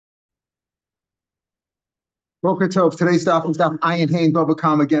Boker Tov. Today's daf is daf Ayin Hein Baba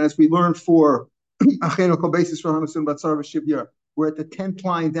Kam again, as we learned for Achenu Kol Basis for Hanasun Batzar V'Shivya. We're at the 10th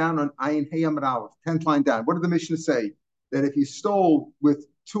line down on Ayin Hey Amud Aleph. 10th line down. What did the Mishnah say? That if you stole with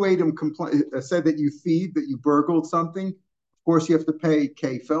two Adam said that you feed, that you burgled something, of course you have to pay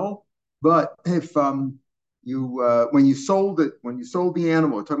kefil. But if you when you sold it, when you sold the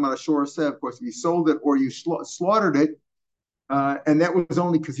animal, we're talking about a shor seh, of course, if you sold it or you slaughtered it, and that was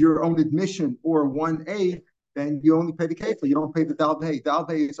only because your own admission or 1A, then you only pay the kefil. You don't pay the dalvei.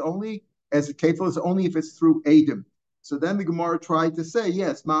 Dalvei is only, as a kefil is only if it's through Adam. So then the Gemara tried to say,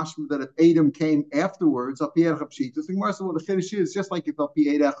 yes, mashma, that if Adam came afterwards, the Gemara said, well, the Chiddush is just like if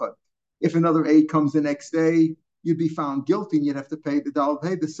echad. If another aid comes the next day, you'd be found guilty and you'd have to pay the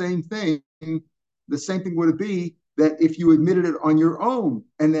dalvei. The same thing would it be that if you admitted it on your own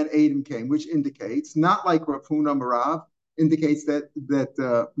and then Adam came, which indicates, not like Rav Huna Marav, indicates that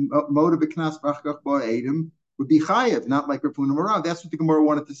moda b'knas b'achkach bo Adam would be chayev, not like Rav Huna Marav. That's what the Gemara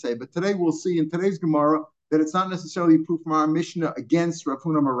wanted to say. But today we'll see in today's Gemara that it's not necessarily proof from our Mishnah against Rav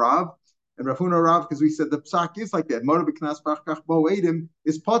Huna Marav. And Rav Huna Marav, because we said the psak is like that. Moda b'knas b'achkach bo Adam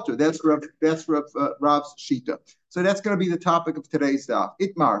is potter. That's Rav's shita. So that's going to be the topic of today's daf.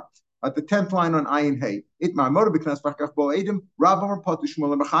 Itmar. At the 10th line on Ayin Hey. Itmar, Moda b'knas b'achkach bo Adam, Rav Amar potter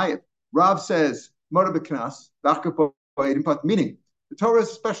Shmuel Mechayev. Rav says, Moda b'knas b'achkach bo Adam, meaning the Torah is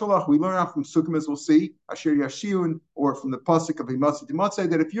a special law. We learn out from Sukkim, as we'll see, Asher Yashiyun, or from the pasuk of Himatzi Timatzei,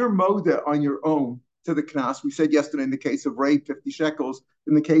 that if you're moda on your own to the knas, we said yesterday in the case of rape, 50 shekels,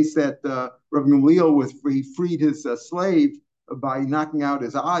 in the case that Rav Gamliel he freed his slave by knocking out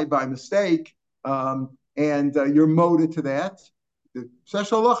his eye by mistake, and you're moda to that. The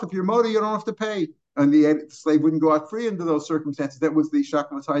special law, if you're moda, you don't have to pay. And the slave wouldn't go out free under those circumstances. That was the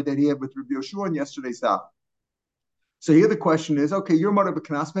shakmatzai that he had with Rabbi Yoshua in yesterday's daf. So here the question is, okay, you're moda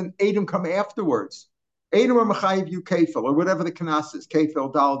b'knas, and Adam come afterwards. Adam or mechayiv you kefil, or whatever the knas is,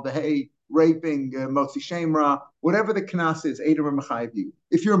 kefil, dal, behei, raping, motzi shemra, whatever the knas is, Adam or mechayiv you.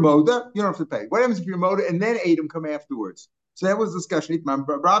 If you're moda, you don't have to pay. What happens if you're moda and then Adam come afterwards? So that was the discussion.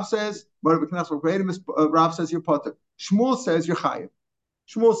 Rav says, moda b'knas, Rav says you're potter. Shmuel says you're chayiv.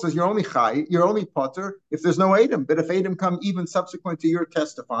 Shmuel says you're only chayiv, you're only potter if there's no Adam. But if Adam come even subsequent to your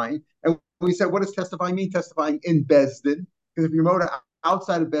testifying, and we said, what does testifying mean? Testifying in Bezdin, because if you're moda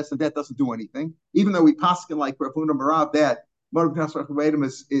outside of Bezdin, that doesn't do anything. Even though we paskin like Rav Huna Marav that moda b'knas b'Adam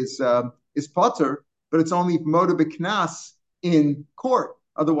is potter, but it's only moda b'knas in court.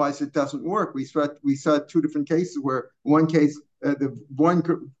 Otherwise, it doesn't work. We saw two different cases where one case,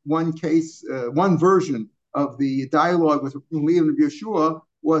 one version of the dialogue with Liam and Yeshua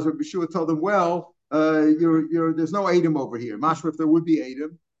was that Yeshua told them, well, there's no Adam over here. Mashma, if there would be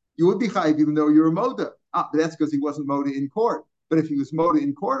Adam, you would be chayiv even though you're a moda. But that's because he wasn't moda in court. But if he was moda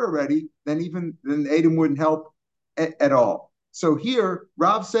in court already, then Adam wouldn't help at all. So here,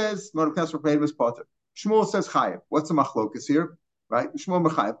 Rav says moda b'knas b'Adam is potter. Shmuel says chayiv. What's the machlokas here? Right? Shmuel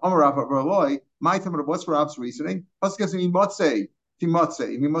mechayiv. Amar Rav Arloi. My time. What's Rav's reasoning? If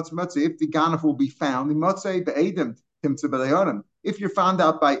the ganaf will be found, if you're found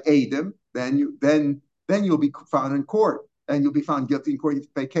out by Adam, then you'll be found in court, and you'll be found guilty in court. You have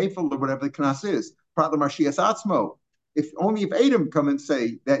to pay kefil or whatever the knas is. If Adam come and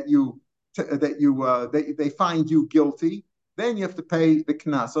say that they find you guilty, then you have to pay the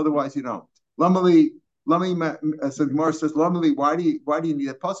knas. Otherwise, you don't. So the Gemara says, Lamali, why do you need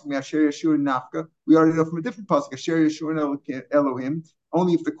a pasuk? Asher Yeshua nafka. We already know from a different pasuk, Asher Yeshua Elohim.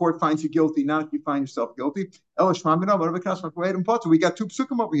 Only if the court finds you guilty, not if you find yourself guilty. We got two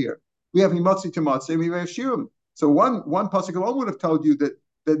psukim over here. We have Himotzi to Motzei, we have Shirim. So one pasuk alone would have told you that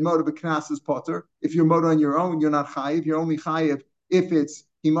moda b'knas is potter. If you're moda on your own, you're not chayiv. You're only chayiv if it's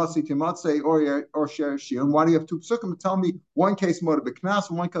Himotzi to Motzei or Sher Shirim. Why do you have two psukim? Tell me one case moda b'knas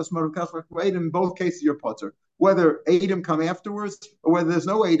and one case moda b'knas. In both cases, you're potter. Whether Adam come afterwards or whether there's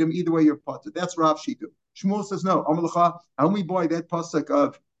no Adam, either way you're potter. That's Rav Shitu. Shmuel says no. Only boy that pasuk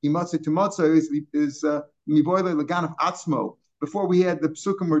of Himatzi to Matzah is miboy leganav atzmo. Before we had the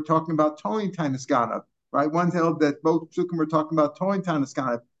psukim, we're talking about towing tanis ganav, right? One held that both psukim were talking about towing tanis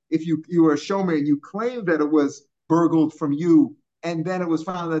ganav. If you were a shomer and you claimed that it was burgled from you, and then it was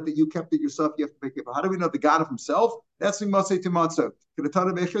found out that you kept it yourself, you have to pay it. How do we know the ganav himself? That's Himatzi to Matzah.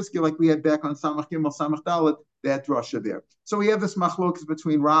 Like we had back on Samach Gimel Samach Dalet, that drasha there. So we have this machlokas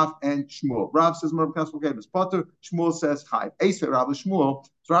between Rav and Shmuel. Rav says moda b'knas b'Adam potter. Shmuel says chayiv. Eisvei Rav Shmuel.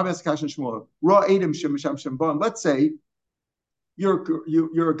 So Rav asks Kashan Shmuel. Ra Adam shem shem. Let's say you're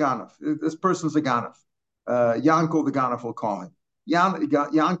a ganaf. This person's a ganaf. Yankel the ganaf will call him.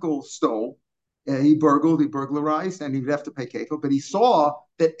 Yankel stole, he burglarized, and he would have to pay kefil. But he saw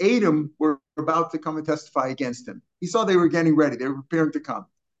that Edom were about to come and testify against him. He saw they were getting ready; they were preparing to come.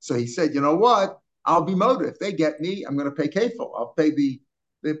 So he said, "You know what? I'll be moda. If they get me, I'm going to pay kefil. I'll pay the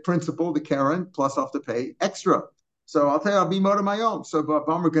principal, the Karen, plus I'll have to pay extra. So I'll tell you, I'll be moda my own." So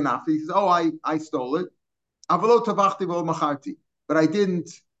Bamar Ganafi, he says, "Oh, I stole it. Avalo tavachti vol macharti, but I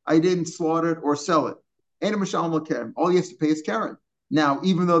didn't slaughter it or sell it. All he has to pay is Karen. Now,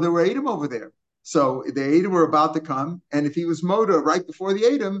 even though there were Edom over there, so the Edom were about to come, and if he was moda right before the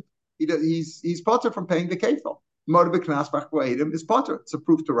Edom, he's potter from paying the kefil. Moda b'knas b'chva Edom is potter. It's a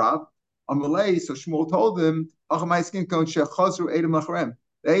proof to Rav. On Malay, so Shmuel told him,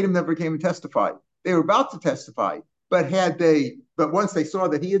 the Edom never came and testified. They were about to testify, but once they saw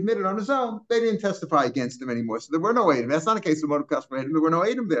that he admitted on his own, they didn't testify against him anymore. So there were no Edom. That's not a case of motive custom Edom. There were no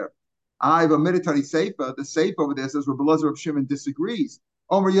Edom there. I've omitted Tani Seifa. The Seifa over there says Rabbi Elazar of Shimon disagrees.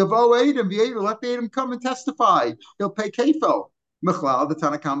 Omer Yavo Edom, let the Edom come and testify. He'll pay kefil. Mechlal, the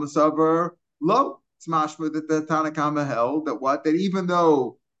Tanakama Savar, lo. It's mashma that the Tanakama held that even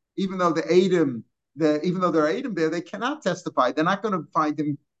though the Edom, even though there are Edom there, they cannot testify. They're not going to find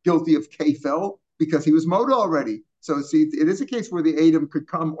him guilty of kefil because he was moda already. So see, it is a case where the Edom could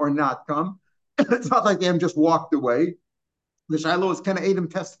come or not come. It's not like Edom just walked away. The Shiloh is, can Edom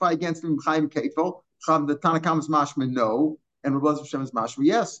testify against him? Chaim kefil. The Tanakam is mashma no, and Rabbi Hashem is mashma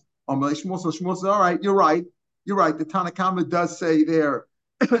yes. So Shmuel says, all right, you're right. The Tanakama does say there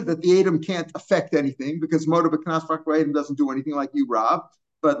that the Edom can't affect anything because moda b'knas b'chva Edom doesn't do anything like you, Rav.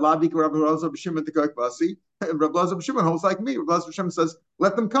 But Labik Rabbi Elazar b'Shimon the Basi, and Rabbi Elazar b'Shimon holds like me. Rabbi Elazar b'Shimon says,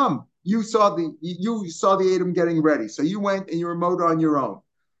 "Let them come. You saw the Edom getting ready, so you went and you were moda on your own,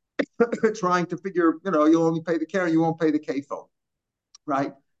 trying to figure, you'll only pay the Karen, you won't pay the kefil,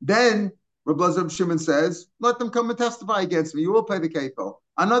 right? Then Rabbi Elazar b'Shimon says, let them come and testify against me. You will pay the kefil.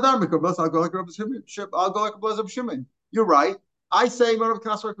 Another I'll go like Rabbi Shimon. I'll go like Rabbi Elazar b'Shimon. You're right. I say moda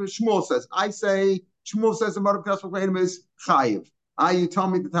b'knas b'chva. Shmuel says. Shmuel says the moda b'knas b'chva is chayiv. You tell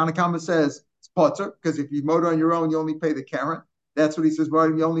me the Tanakama says it's potter, because if you motor on your own, you only pay the Karen. That's what he says, well,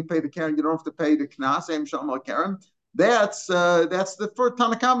 you only pay the Karen, you don't have to pay the Knas, Em Shalom Karen. That's the first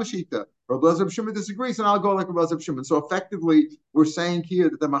Tanakama Shita. Rabbi Elazar Shimon disagrees, and I'll go like Rabbi Elazar Shimon. So effectively, we're saying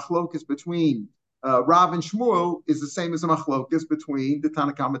here that the machlokas between Rav and Shmuel is the same as the machlokas between the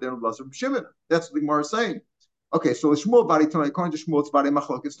Tanakama and Rabbi Elazar Shimon. That's what the Gemara is saying. Okay, so Shmuel body Tanakh, according to Shmuel, it's body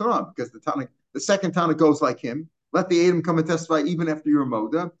machlokas Tanakh, because the second Tanakh goes like him. Let the Edom come and testify even after you're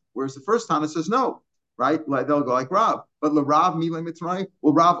moda, whereas the first Tana says no, right? They'll go like Rav. But Rav Milay Mitzrayim,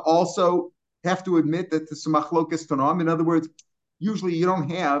 will Rav also have to admit that the machlokas Tanam? In other words, usually you don't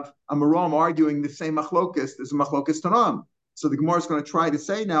have a Maram arguing the same machlokas as a machlokas Tanam. So the Gemara is going to try to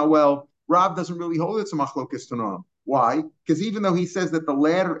say now, well, Rav doesn't really hold it's a machlokas Tanam. Why? Because even though he says that the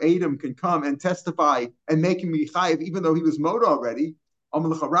latter Edom can come and testify and make him chayiv, even though he was moda already, I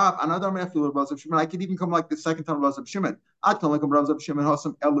could even come like the second time of Rav Shimon. I'd come like Rav Shimon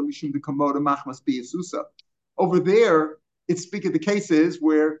Hasam Ela Mishum the Komoda Machmas Biyasusa. Over there, it's speaking of the cases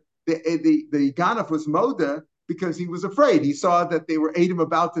where the Ganaf was moda because he was afraid. He saw that they were Edom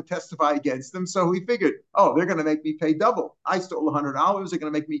about to testify against them, so he figured, oh, they're going to make me pay double. I stole $100. They're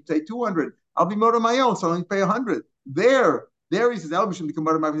going to make me pay $200. I'll be moda on my own, so I'll only pay $100. There he says Ela Mishum the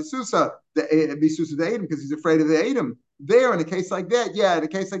Komoda Machmas Biyasusa, the Biyasusa the Edom, because he's afraid of the Edom. There, in a case like that,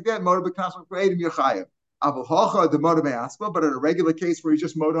 moda b'knas b'chva Edom you're chayav. Avol hacha the moda be'aspa, but in a regular case where he's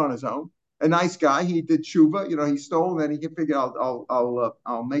just moda on his own, a nice guy, he did tshuva, he stole, and then he can figure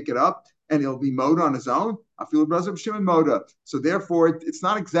I'll make it up, and he'll be moda on his own. I feel Rav Shimon moda. So therefore, it's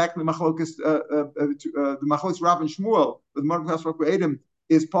not exactly machlokas. The machlokas Rav and Shmuel, but the moda b'knas b'chva Edom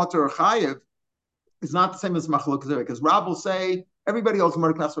is potter or chayav. It's not the same as machlokas there, because Rav will say everybody else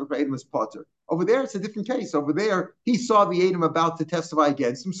moda b'knas b'chva Edom is potter. Over there, it's a different case. Over there, he saw the Edom about to testify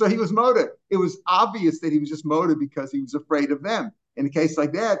against him, so he was moda. It was obvious that he was just moda because he was afraid of them. In a case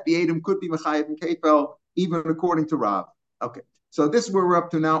like that, the Edom could be mechayev and kefel, even according to Rav. Okay, so this is where we're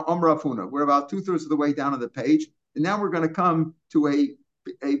up to now. Rav Huna. We're about 2/3 of the way down on the page, and now we're going to come to a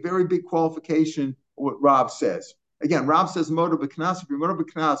very big qualification. What Rav says. Again, Rav says moda b'knas. If you're moda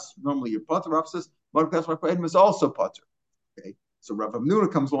b'knas, normally you're potter. Rav says moda b'knas b'chva Edom is also potter. Okay. So Rav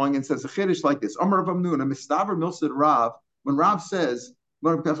Amnuna comes along and says a chiddush like this. Amar Rav Amnuna, mistaver milsad Rav. When Rav says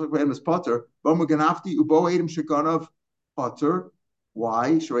moda b'knas b'chva Edom is potter, bomu ganafti ubo Edom shekanav potter.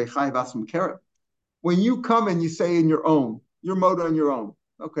 Why? Shrei chayiv asum keren. When you come and you say in your own, you're moda on your own.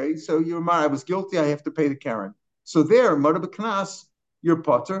 Okay, so you're I was guilty. I have to pay the keren. So there, moda b'knas, you're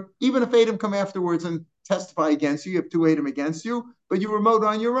potter. Even if Edom come afterwards and testify against you, you have two Edom against you, but you were moda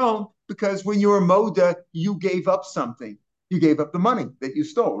on your own because when you were moda, you gave up something. You gave up the money that you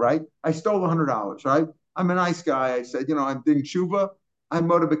stole, right? I stole $100, right? I'm a nice guy. I said, I'm doing tshuva. I'm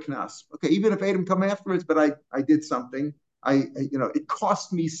moda b'knas. Okay, even if Adam come afterwards, but I did something. It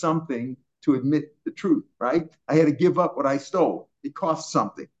cost me something to admit the truth, right? I had to give up what I stole. It cost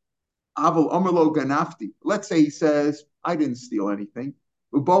something. Aval Omerlo Ganafti. Let's say he says, I didn't steal anything.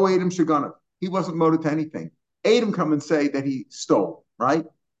 Ubo Adam Shaganav. He wasn't motive to anything. Adam come and say that he stole, right?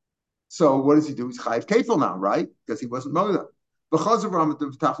 So what does he do? He's chayiv kefil now, right? Because he wasn't motive. But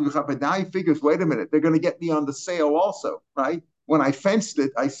now he figures, wait a minute, they're going to get me on the sale also, right? When I fenced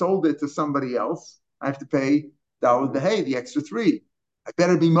it, I sold it to somebody else. I have to pay the extra $3. I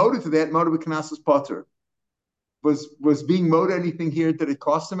better be motive to that. Motive with Knasas Potter. Was being moda anything here? Did it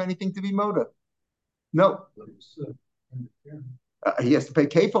cost him anything to be moda? No. He has to pay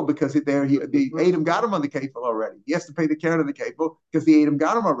kefil because the Adam got him on the kefil already. He has to pay the Karen of the kefil because the Adam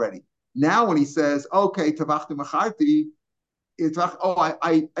got him already. Now when he says, okay, tavachti macharti,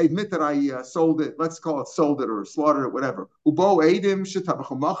 I admit that I sold it. Let's call it sold it or slaughtered it, whatever. Ubo Adam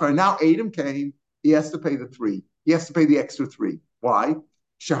shetabachamacher. And now Adam came. He has to pay the $3. He has to pay the extra $3. Why?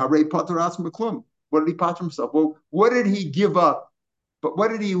 Shaharei pataras meklum. What did he pot himself? Well, what did he give up? But what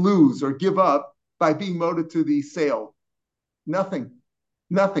did he lose or give up by being moted to the sale? Nothing.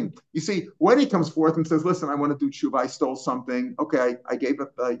 You see, when he comes forth and says, listen, I want to do tshuva, I stole something. Okay, I gave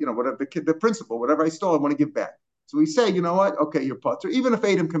up, whatever the principle, whatever I stole, I want to give back. So we say, you know what? Okay, you're potter, even if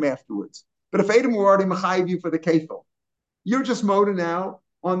Adam come afterwards. But if Adam were already mechayiv you for the kefil, you're just moted now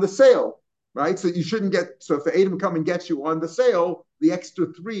on the sale. Right, so you shouldn't get. So if the Adam come and gets you on the sale, the extra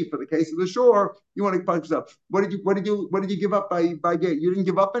 $3 for the case of the shore, you want to punch yourself. What did you give up by gate? You didn't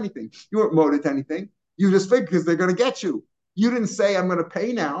give up anything. You weren't moted to anything. You just figured because they're going to get you. You didn't say I'm going to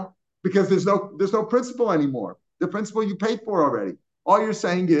pay now because there's no principal anymore. The principal you paid for already. All you're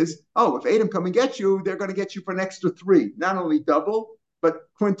saying is, if Adam come and get you, they're going to get you for an extra $3, not only double but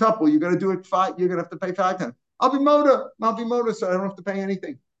quintuple. You're going to do it 5. You're going to have to pay 5 times. I'll be moda, so I don't have to pay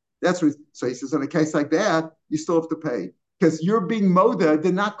anything. So he says, in a case like that, you still have to pay because you're being moda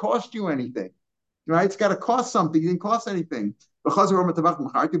did not cost you anything, right? It's got to cost something. It didn't cost anything. So Rabbi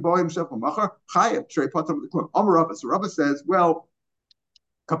says, well,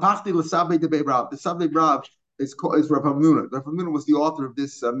 kapachti l'sabei debei Rav. The sabei Rav is Rav Hamnuna. Rav Hamnuna was the author of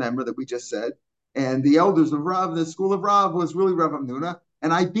this member that we just said, and the elders of Rav, the school of Rav, was really Rav Hamnuna,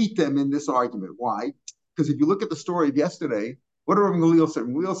 and I beat them in this argument. Why? Because if you look at the story of yesterday. What did Rabbi Gamliel say?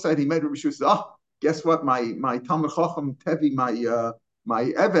 Gamliel said he made Rabbi Shua say, guess what? My Talmud Chacham Tevi, my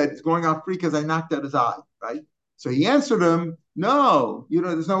Eved is going out free because I knocked out his eye, right? So he answered him, no,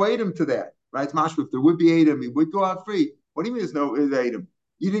 there's no Adam to that, right? It's mashma. If there would be Adam, he would go out free. What do you mean there's no Adam?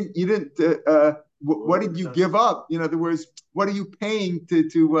 You didn't. What did you give up? In other words, what are you paying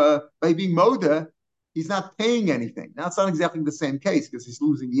to by being moda? He's not paying anything. Now it's not exactly the same case because he's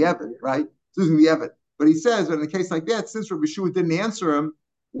losing the Eved, right? He's losing the Eved. But he says, in a case like that, since Rabbi Shua didn't answer him,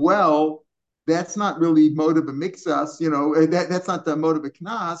 well, that's not really motive of mixas, that's not the motive of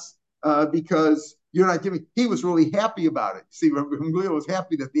knas, because you're not giving. He was really happy about it. See, Rabbi Gamliel was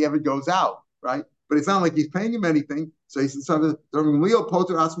happy that the Eved goes out, right? But it's not like he's paying him anything. So he said, Rabbi Gamliel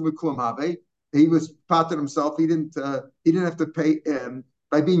poter asm v'klum have. He was potter himself. He didn't have to pay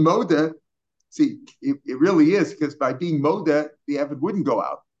by being moda. See, it really is because by being moda, the Eved wouldn't go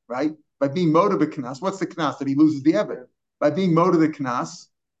out, right? By being moda the knas, what's the knas that he loses the Eved? By being moda the knas,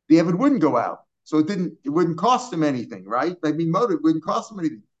 the Eved wouldn't go out. So it wouldn't cost him anything, right? By being moda, it wouldn't cost him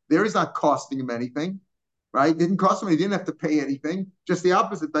anything. There is not costing him anything, right? It didn't cost him anything. He didn't have to pay anything. Just the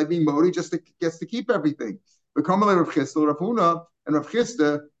opposite. By being moda, just gets to keep everything. But Rav Chisda, Rav Huna, and Rav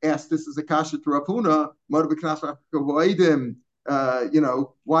Chisda asked this as a kasha to Rav Huna, moda the knas,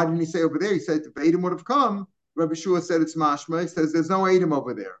 why didn't he say over there? He said if Adam would have come, Rabbi Shua said it's mashma. He says there's no Adam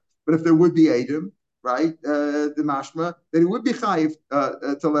over there. But if there would be Adam, right, the mashma, then it would be chayiv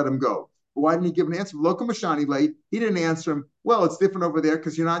to let him go. But why didn't he give an answer? Loka Mashani late. He didn't answer him. Well, it's different over there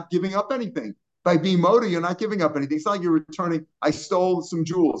because you're not giving up anything. By being moda, you're not giving up anything. It's not like you're returning. I stole some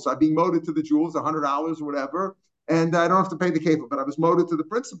jewels. I'm being moded to the jewels, $100 or whatever, and I don't have to pay the kefil, but I was moded to the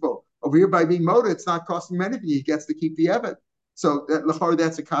principal. Over here, by being moded, it's not costing him anything. He gets to keep the Eved. So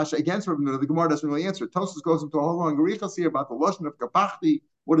that's a kasha against Rabbi Gamliel. The Gemara doesn't really answer. Tosfos goes into a whole long gerichas here about the lashon of kapachti.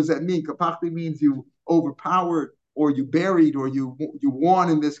 What does that mean? Kapachti means you overpowered, or you buried, or you won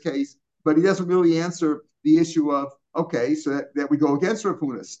in this case. But he doesn't really answer the issue of so that we go against Rav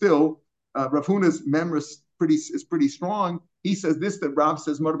Huna. Still, Rav Huna's memory is pretty strong. He says this that Rav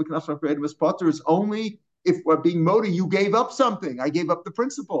says moda b'knas Rav Adamus Potter is only if being moda you gave up something. I gave up the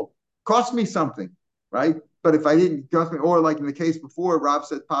principle. Cost me something, right? But if I didn't cost me, or like in the case before, Rav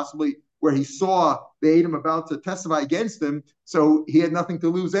said possibly where he saw the Edom about to testify against him, so he had nothing to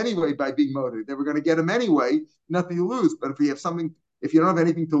lose anyway by being motivated. They were going to get him anyway, nothing to lose. But if you don't have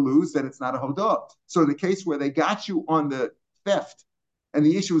anything to lose, then it's not a hodah. So in the case where they got you on the theft, and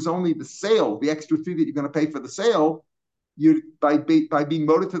the issue is only the sale, the extra fee that you're going to pay for the sale, by being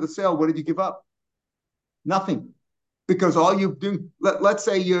motivated to the sale, what did you give up? Nothing, because all you do. Let's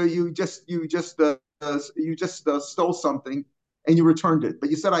say you just stole something and you returned it, but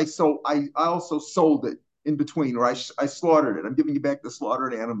you said I also sold it in between, or I slaughtered it. I'm giving you back the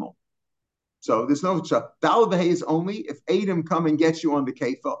slaughtered animal. So there's no Dalad is only if Adam come and gets you on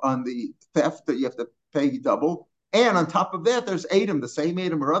the theft that you have to pay double, and on top of that, there's Adam, the same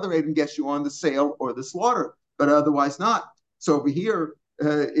Adam or other Adam gets you on the sale or the slaughter, but otherwise not. So over here,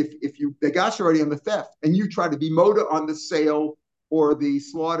 if they got you already on the theft and you try to be moda on the sale or the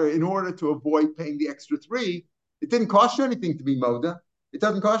slaughter in order to avoid paying the extra 3, it didn't cost you anything to be moda. It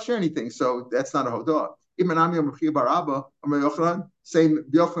doesn't cost you anything, so that's not a hodah. Ibn Ami Barabba, same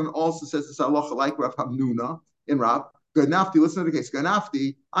Yochanan also says this halacha like Rav Hamnuna in Rav. Ganafti, listen to the case.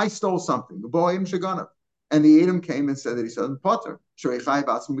 Ganafti, I stole something. The boy in Shagana, and the Edom came and said that he said Potter.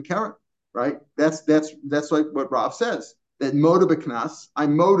 Right? That's like what Rav says. That moda beknas, I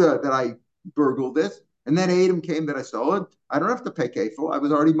moda that I burgled it, and then Edom came that I stole it. I don't have to pay kefil. I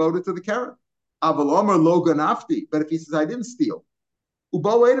was already moda to the keren. Avalomer lo ganafti. But if he says I didn't steal.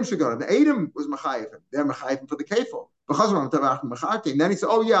 Ubo Edom Shagana. The Edom was Machayim. They're Machayim for the kefil. And then he said,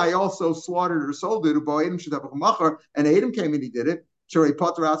 "Oh yeah, I also slaughtered or sold it." Ubo Edom Shagana. And Edom came and he did it. Sherei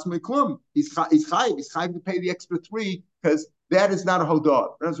Potter Atzmei Klum. He's chayiv. He's chayiv to pay the extra 3 because that is not a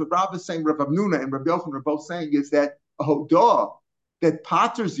hodah. That's what Rav is saying. Rav Hamnuna and Rav Yochanan are both saying is that a hodah that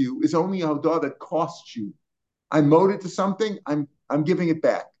potters you is only a hodah that costs you. I'm moted to something. I'm giving it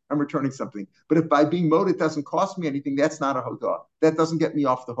back. I'm returning something. But if by being moted doesn't cost me anything, that's not a hodah. That doesn't get me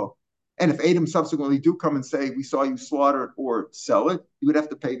off the hook. And if Edom subsequently do come and say, we saw you slaughter it or sell it, you would have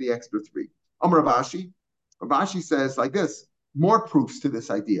to pay the extra 3. Rav Ashi says like this, more proofs to this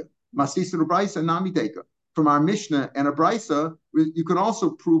idea. Masisa Brisa Namideka. From our Mishnah and a Brisa, you can also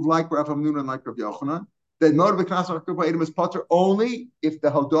prove like Rav Hamnuna and like Rav Yochanan, that motive of Edom is potter only if the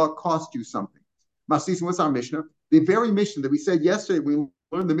hodah cost you something. Masisa, what's our Mishnah? The very Mishnah that we said yesterday, we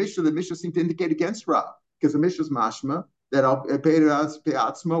learned the Mishnah seemed to indicate against Rav, because the Mishnah is mashma, that I'll pay it as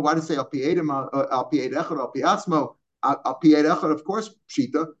Piatzmo. Why did it say Al Piedem, Al Pied Echad, Al Piatzmo? Al Pied Echad, of course,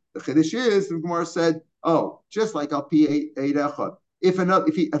 Pshita. The Chiddush is, the Gemara said, oh, just like Al Pied Echad. If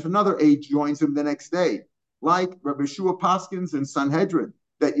another aid joins him the next day, like Rabbi Shua Paskins and Sanhedrin,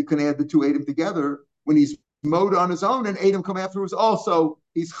 that you can add the 2 Eidim together, when he's mowed on his own and Eidim come afterwards, also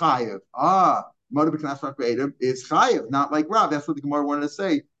he's chayiv. Moda b'knas Eidim is chayiv, not like Rav. That's what the Gemara wanted to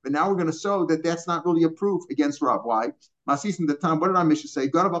say. But now we're going to show that that's not really a proof against Rav. Why? Masis in the time, what did our Mishnah say?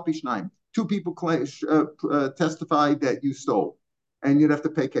 God of Apishnaim. 2 people testified that you stole, and you'd have to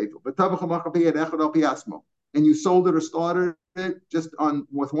pay kefil. But and you sold it or slaughtered it just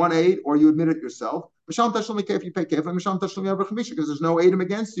with 1 aid, or you admit it yourself. You pay kefil, because there's no Eidim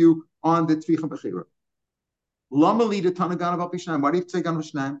against you on the tvicha bechira. Lama lida tanagan of Apishnaim. Why do you say gan of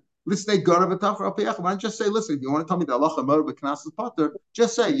Shnaim? Listen, God of a tafra al piyach. Why don't you just say, listen, if you want to tell me the halacha moed b'knas potter,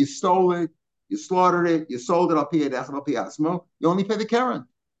 just say you stole it, you slaughtered it, you sold it al piyad echad al piyasmo. You only pay the keren.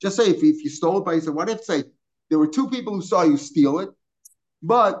 Just say if you stole it by yourself. Why do you have to say there were 2 people who saw you steal it,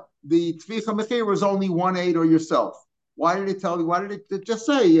 but the tvicha mechir was only 1 aid or yourself? Why did it tell you? Why did it just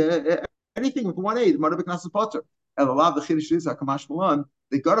say anything with 1 aid? Moed b'knas potter. And a lot of the chiddush is hakamash malan.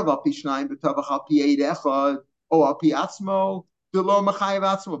 The God of al pishnayim b'tavach al piyad echad or al piyatzmo. Below Machayev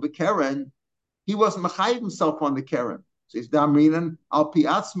Atzmo, but Keren, he wasn't Machayev himself on the Keren. So he's Damrinan, Al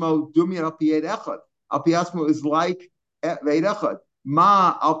Piatzmo, Dumi Al Pied Echad. Al Piatzmo is like Veid Echad.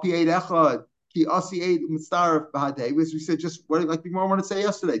 Ma Al Pied Echad, Ki Asi Eid Mitzaref Bahadeh. As we said, just what like the Gemara wanted to say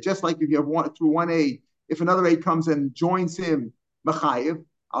yesterday, just like if you have through 1 aid, if another aid comes and joins him, Machayev,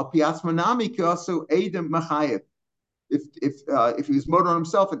 Al Piatzmo Nami Ki also Eidim Machayev. If he was murdered on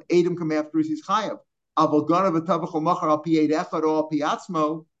himself and Eidim come after he's Chayev. But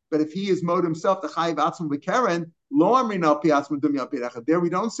if he is mode himself, the chayiv atzmo v'keren lo amrin al piatzmo dumi al pi'echad. There we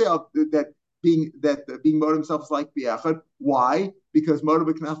don't say that being mode himself is like pi'echad. Why? Because mode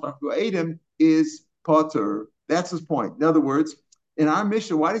b'knas Eidim is potter. That's his point. In other words, in our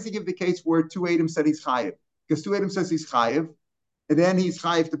Mishnah, why does he give the case where 2 Eidim said he's chayiv? Because 2 Eidim says he's chayiv, and then he's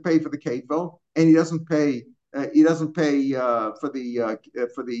chayiv to pay for the kefil, and he doesn't pay. For the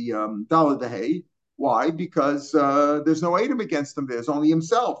dollar dehei. Why? Because there's no Eidim against him. There's only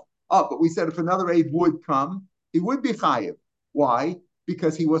himself. But we said if another aid would come, he would be chayiv. Why?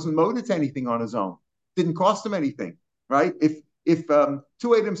 Because he wasn't moted to anything on his own. Didn't cost him anything, right? if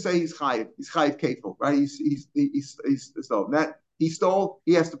two items say he's chayiv kefil, right? He's stolen. That he stole,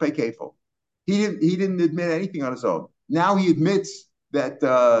 he has to pay kefil. He didn't admit anything on his own. Now he admits that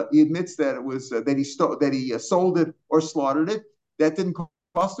it was that he stole, that he sold it or slaughtered it. That didn't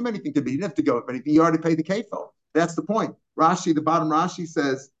cost him anything to be. He didn't have to go up anything. He already paid the kefil. That's the point. Rashi, the bottom Rashi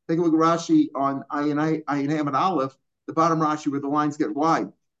says, take a look at Rashi on Ayin Ham and Aleph, the bottom Rashi where the lines get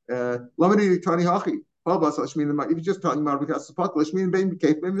wide. If you're just talking about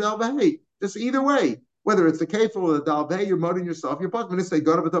just either way, whether it's the kefil or the dalvei, you're modding yourself. You're supposed to say,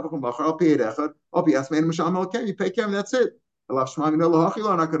 "God of a I'll pay it echad. I'll be asked, man, you pay kem. That's it." Gabi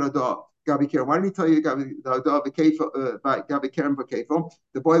Kerem. Why didn't he tell you Gabi Kerem v'kefil?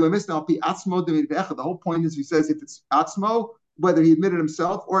 The boy lemisna pi atzmo echad. The whole point is, he says, if it's atzmo, whether he admitted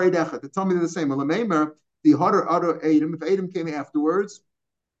himself or eid echad, to tell me they're the same. The other Adam, if Adam came afterwards,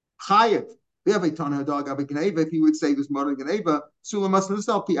 chayiv. We have a ton dog of Gneva. If he would say this modern Gneva, Sula must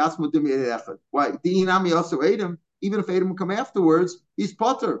himself be asmo demi echad. Why? Dinami also Adam. Even if Adam would come afterwards, he's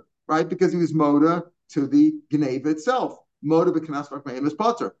potter, right? Because he was moda to the Gneva itself. Moda b'knas v'kmeim is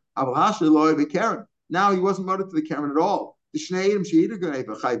potter. Now he wasn't moda to the Karen at all. The Shnei Adam she'ida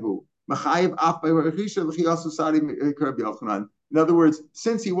Gneva chayvu. Machayiv af by rechisha l'chiyasu sari kerb Yochanan. In other words,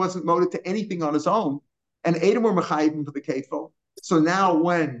 since he wasn't moda to anything on his own, and Adam were machayiv him for the kefil. So now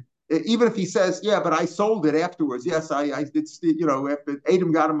when even if he says, yeah, but I sold it afterwards. Yes, I did. After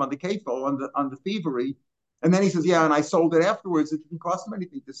Adam got him on the kefil, on the thievery, and then he says, yeah, and I sold it afterwards. It didn't cost him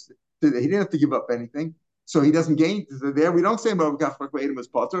anything. He didn't have to give up anything, so he doesn't gain. There, we don't say Adam was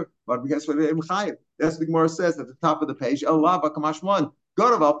potter, but that's what Adam chayiv. That's what the Gemara says at the top of the page. Allah v'kamashman.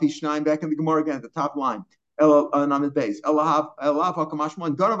 Garav al pishnayim, back in the Gemara again at the top line. Namid base. Allah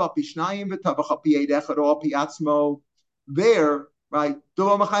v'kamashman. Garav al pishnayim v'tavach al pi eidechad al pi atzmo. There. Right? He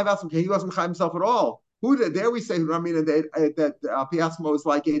wasn't Mechayim himself at all. There we say, that Piasmo is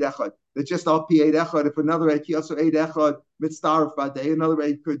like Eid Echad. That just Al Pi Eid Echad, if another Eid Kiyaso Eid Echad, Mitzdarif Badei, another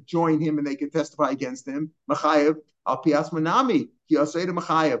Eid could join him and they could testify against him. Mechayev, Al Piasmo Nami, Kiyaso Eid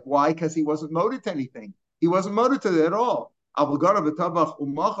Mechayev. Why? Because he wasn't moted to anything. He wasn't moted to that at all. If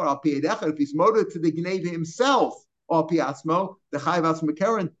he's moted to the Gneva himself, Al Piasmo, the Chayiv Asmo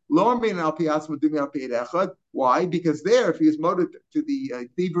Karen, Lo Amin Al Piasmo Dumi Al Pi Eid Echad. Why? Because there, if he is moted to the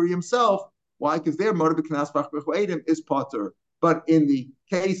thievery himself, why? Because there, moted b'knas b'chbech Adam is potter. But in the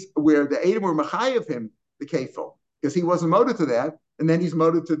case where the Adam were machayev him, the kefil, because he wasn't moted to that, and then he's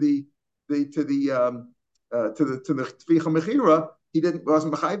moted to the tficha mechira, he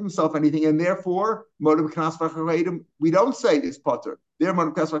wasn't machayev himself anything, and therefore moted b'knas b'chbech Adam, we don't say is potter. There,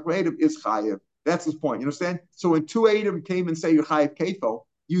 moted b'knas b'chbech Adam is chayev. That's his point. You understand? So when two Adam came and say you're chayev kefil,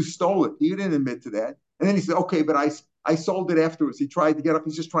 you stole it. You didn't admit to that. And then he said, okay, but I sold it afterwards. He tried to get off.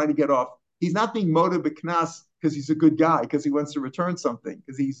 He's just trying to get off. He's not being moted b'knas because he's a good guy, because he wants to return something,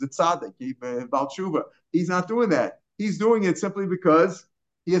 because he's a tzaddik, Baal Tshuva. He's not doing that. He's doing it simply because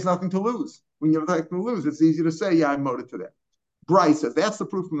he has nothing to lose. When you have nothing to lose, it's easy to say, yeah, I'm moted to that. Bryce says, that's the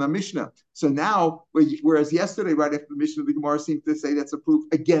proof from the Mishnah. So now, whereas yesterday, right after the Mishnah, the Gemara seemed to say that's a proof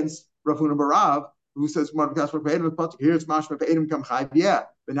against Rav Huna Barav, who says, here's Mashma Adam Kam Chayv. Yeah,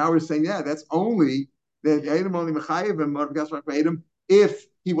 but now we're saying, yeah, that's only that Adam only mechayev him if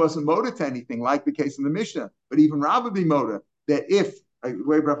he wasn't moted to anything, like the case in the Mishnah. But even Rav would be moted that if, the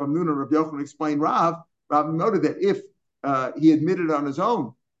way Rav Amnun and Rav Yochanan explained Rav would be moted that if he admitted on his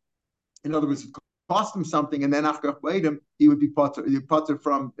own, in other words, it cost him something, and then after Adam, he would be potter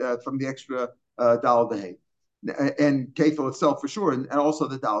from the extra dal dehay and kefil itself for sure, and also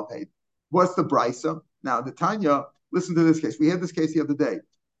the dal dehay. What's the brisa? Now the Tanya, listen to this case. We had this case the other day.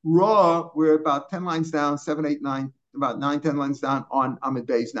 Raw, we're about 10 lines down, 7, 8, 9, about 9, 10 lines down on Amid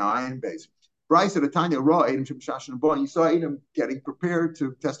Beis now, Ayin Beis. Bryce at Tanya, Raw, Adam Shem Shashan and Bon. You saw Adam getting prepared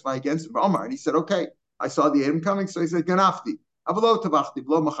to testify against him, Omar, and he said, okay, I saw the Adam coming, so he said, Ganafti, Avalo Tavachti,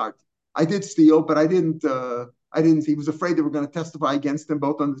 Vlo Macharti. I did steal, but I didn't, he was afraid they were going to testify against him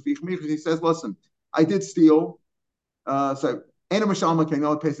both on the Tvich Michas. He says, listen, I did steal, so Adam Mashalma can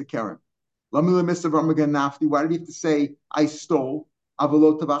only pay the Karen. Lamila Mr. Ganafti, why did he have to say, I stole?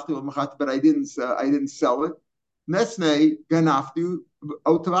 But I didn't sell it. Nesne ganaftu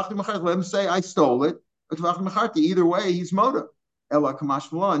let him say I stole it. Either way, he's moda. Ella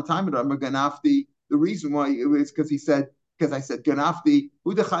kamashvala and time ganafti. The reason why it was because I said ganafti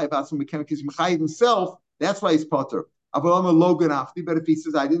who the chayiv because mechayiv himself. That's why he's potter. Lo ganafti. But if he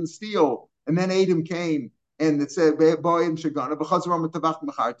says I didn't steal, and then Adam came and it said bo Adam shagana b'chazram tavach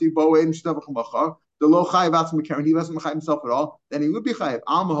mecharti bo Adam shtavach mechar. The lo chayiv atzma karen, he wasn't chayiv himself at all, then he would be chayiv.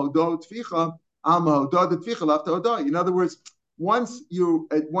 Alma hodo tficha, alma hodo the tficha lafta hodo. In other words, once you're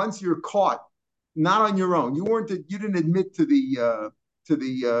caught not on your own. You didn't admit to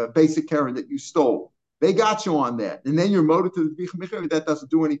the basic Karen that you stole. They got you on that, and then you're motive to the Tvicha. That doesn't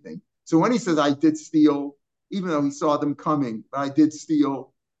do anything. So when he says I did steal, even though he saw them coming, but I did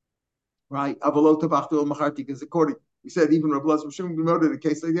steal, right? Because according, he said even Rav Elazar Shimon noted in a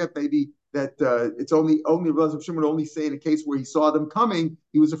case like that, maybe that it's only Rav Elazar Shimon only say in a case where he saw them coming,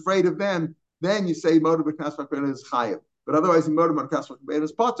 he was afraid of them. Then you say motive b'knas v'knas is chayav, but otherwise motive b'knas v'knas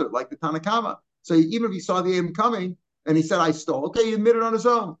is potter, like the Tanakama. So even if he saw the aim coming and he said I stole, okay, he admitted on his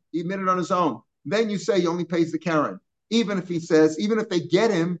own. He admitted on his own. Then you say he only pays the Karen, even if they get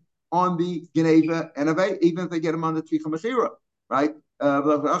him on the Geneva and even if they get him on the Tvicha Mechira, right?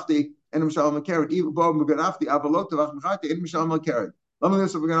 And Mishalom Karen, even Bob Muganafti, Avalot Tavach Mechati, and Mishalom Karen.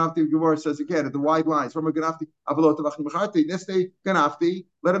 Lamanus of Ganafti, Gemara says again at the wide lines from a Ganafti, Avalot Tavach Mechati, Neste Ganafti,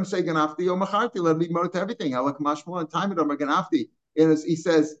 let him say Ganafti or Mechati, let him be motive to everything. Alak Mashmal and time it on Ganafti. And he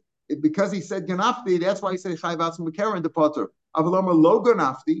says, because he said Ganafti, that's why he said Chayvatz Mekaren the Potter. Avaloma lo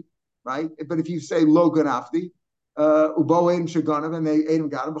Ganafti, right? But if you say lo Ganafti, Ubo Edim Shaganav, and they Edim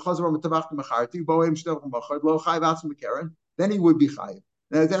got him, because of Tavach Mecharti, Ubo Edim Shtevach Mechard, lo Chayvatz Mekaren, then he would be Chayav.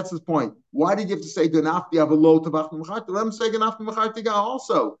 That's his point. Why did you have to say Ganafti Avalo Tavach Mecharti? Let him say Ganafti Mecharti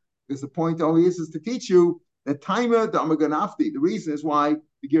also. Because the point always is to teach you that Taima Dama Ganafti. The reason is why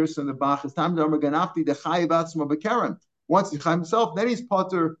the Gerson and the Bach is Taima Dama Ganafti, the Chayav Atzma B'Karen. Once he's Chayav himself, then he's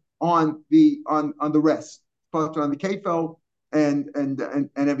potter on the rest. Potter on the Kefel and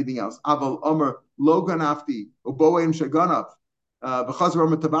everything else. Aval Omer Lo Ganafti, Uboem Shaganav.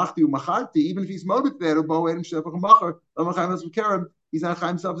 Even if he's motive there, he's not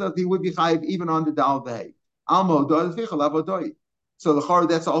himself. He would be chayiv even on the dal v'hei. So the chor,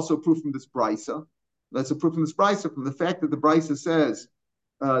 that's also proof from this brisa. That's a proof from this brisa, from the fact that the brisa says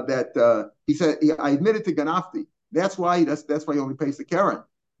that he said I admitted to ganafti. That's why he only pays the karen.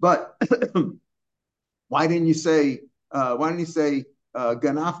 But why didn't you say ganafti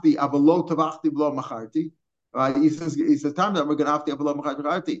avalo tavachti v'lo macharti? He says time that we're ganafti avalo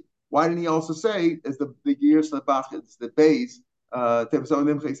macharti. Why didn't he also say, as the years in the Bach, it's the base,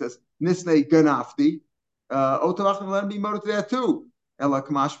 he says, Nisne ganafti, Otavach let him be motive to that too. Ella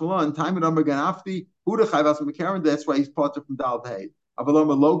Kamash Malon, time it number ganafti, Huda Chayvas Makaran, that's why he's potter from Dal Day.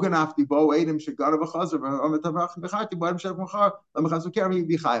 Avaloma lo ganafti, Bo Adam Shagara Vachazer, Amatavach Mechati, Bo Adam Shag Machar, Lamachas Makaran, he'd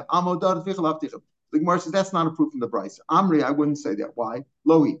be Chayv. Amodad Vichalaftichim. The Gemara says that's not a proof from the Bryce. Amri, I wouldn't say that. Why?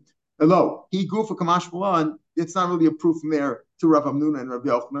 Lohi. Hello. He grew for Kamash Malon. It's not really a proof from there to Rav Amnuna and Rav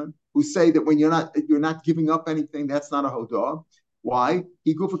Yochanan, who say that when you're not giving up anything, that's not a hodah. Why?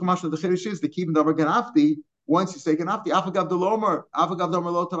 He grew for Kamash the Chiddush is the Kibin Davar Ganafti. Once you say Ganafti, Afagav Delomer, Afagav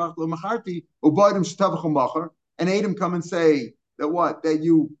Domer Lo Tavach Lo Macharti, Ubaydim Shtavach Macher, and Adam come and say that what that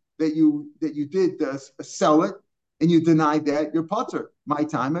you did sell it, and you denied that, you're potter. My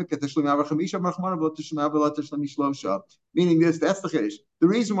time, meaning this, that's the Chiddush. The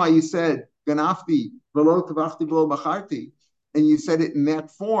reason why you said Ganafti Velo Tavachti Velo Macharti, and you said it in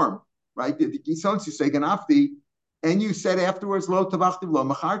that form, right? The Gisons, you say Ganafti, and you said afterwards Lo Tavachti Velo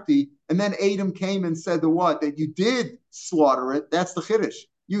Macharti, and then Adam came and said that you did slaughter it. That's the Chiddush.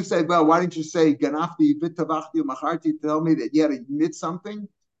 You said, well, why didn't you say Ganafti Vitavachti Macharti to tell me that you had to admit something?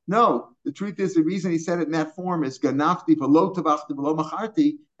 No, the truth is the reason he said it in that form is Ganafti Velo Tavachti Velo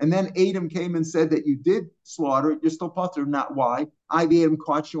Macharti, and then Adam came and said that you did slaughter it. You're still potter, not why. Adam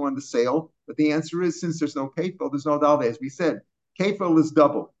caught you on the sale, but the answer is since there's no kefil, there's no dalvei. As we said, kefil is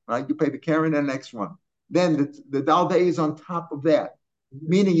double, right? You pay the karen and the next one. Then the dalvei is on top of that.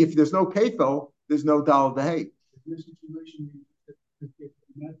 Meaning, if there's no kefil, there's no dalvei.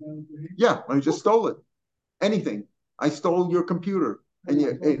 Yeah, I just stole it. Anything. I stole your computer. And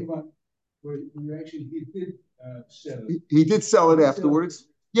he did sell it afterwards.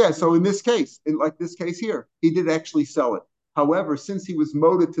 Yeah, so in this case, like this case here, he did actually sell it. However, since he was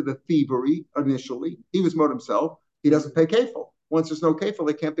moted to the thievery initially, he was moted himself, he doesn't pay kefil. Once there's no kefil,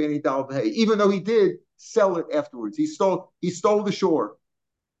 they can't pay any dalvei, even though he did sell it afterwards. He stole the shore,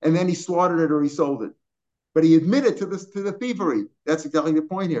 and then he slaughtered it or he sold it. But he admitted to the thievery. That's exactly the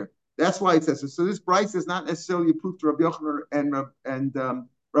point here. That's why it says so. This price is not necessarily a proof to Rabbi Yochanan and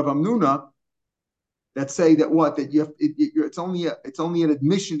Rav Amnuna that say that you have it's only an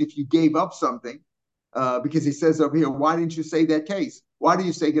admission if you gave up something, because he says over here, why didn't you say that case? Why do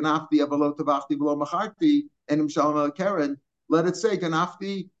you say Ganafti Avalo Tavachti V'lo Macharti and Imshalom El Karen? Let it say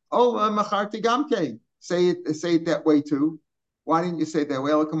Ganafti Macharti Gamkein. Say it that way too. Why didn't you say it that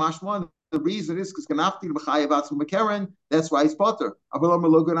way? Kamash one. The reason is because Ganafti L'Machayev Atzma Mekeren. That's why he's potter. Avalom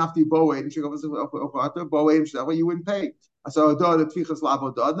Lo Ganafti Boed and Shegov Boed and Shegov. You wouldn't pay. So the Tfichas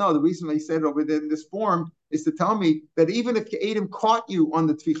Lavod. No, the reason why he said it over there in this form is to tell me that even if Adam caught you on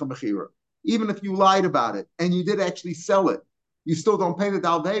the Tficha Mechira, even if you lied about it and you did actually sell it, you still don't pay the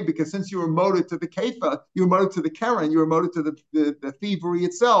dalvei because since you were moted to the kefa, you were moted to the keren, you were moted to the thievery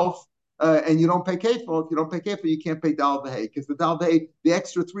itself, and you don't pay kefa. If you don't pay kefa, you can't pay dalvei because the dalvei, the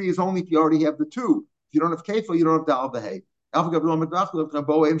extra 3 is only if you already have the 2. If you don't have kefa, you don't have dalvei.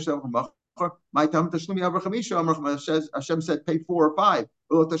 Hashem said pay 4 or 5.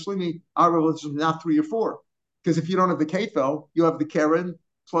 Not 3 or 4. Because if you don't have the kefel, you have the keren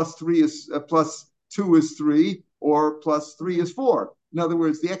plus 3 is plus 2 is 3, or plus 3 is 4. In other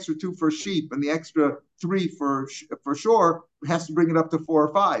words, the extra 2 for sheep and the extra 3 for shore has to bring it up to 4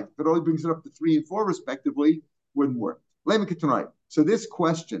 or 5. If it only brings it up to 3 and 4 respectively, wouldn't work. Tonight. So this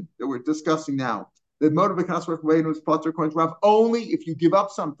question that we're discussing now, the motive of Kasrach Vein was Potter according to Rav, only if you give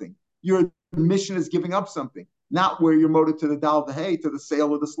up something. Your mission is giving up something, not where you're motive to the dal v'hei, to the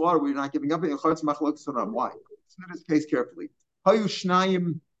sale or the slaughter, where you're not giving up. Why? Listen to this case carefully. Hayu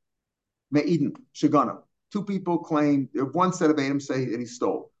shnayim me'idin shagana. 2 people claim, one set of Adam say that he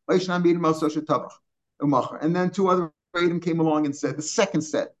stole. And then 2 other Adam came along and said, the second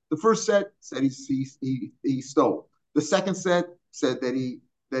set, the first set said he stole. The second set said that he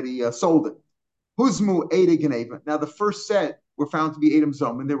sold it. Huzmu Eda Geneva. Now the first set were found to be Adam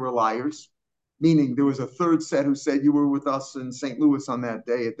Zoman. They were liars, meaning there was a third set who said you were with us in St. Louis on that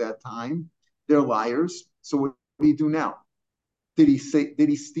day at that time. They're liars. So what do you do now? Did he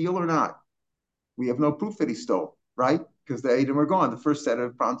steal or not? We have no proof that he stole, right? Because the Edom are gone. The first set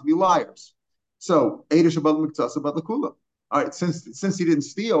are found to be liars. So Eda Shabbat Miktsasa Batlakula. All right, since he didn't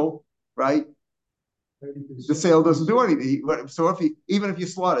steal, right? The sale doesn't do anything. So even if you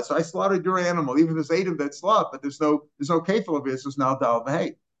slaughter, so I slaughtered your animal, even if there's Edom that slaughtered, but there's no kefil of it, so it's now dal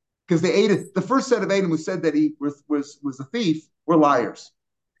v'hei. Because the first set of Edom who said that he was a thief were liars,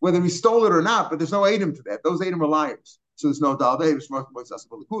 whether he stole it or not. But there's no Edom to that. Those Edom are liars, so there's no dal v'hei.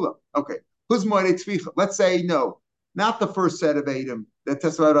 Okay. Let's say no, not the first set of Edom that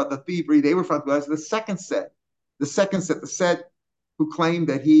testified about the thievery. They were found to be the second set. The set who claimed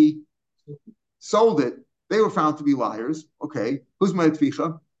that he sold it, they were found to be liars. Okay. Who's my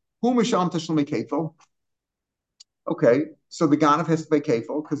tvicha? Who misham tashlumi kefil? Okay. So the ganav has to pay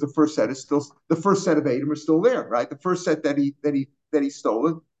kefil because the first set of Edom are still there, right? The first set that he stole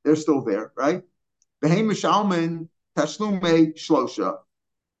it, they're still there, right? Behem mishalmin tashlumi shlosha.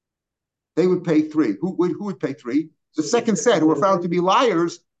 They would pay 3. Who would pay 3? The second set, who were found to be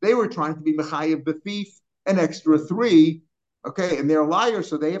liars, they were trying to be mechayev the thief an extra 3. Okay, and they're liars,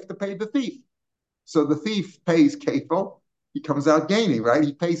 so they have to pay the thief. So the thief pays kefil. He comes out gaining, right?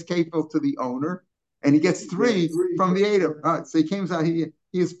 He pays kefil to the owner, and he gets 3 from the Edom. All right, so he comes out, he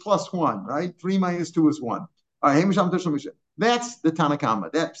is plus 1, right? 3 minus 2 is 1. All right, that's the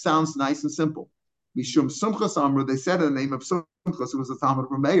Tanakama. That sounds nice and simple. Mishum Sumchas Amru, they said in the name of Sumchas, it was the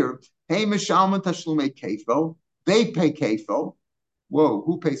Talmud of Meir. Hey, Mishalman Tashlumei Kefil. They pay Kefil. Whoa,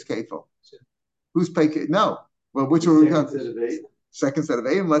 who pays Kefil? Who's pay Kefil? No. Well, which are we going? Second set of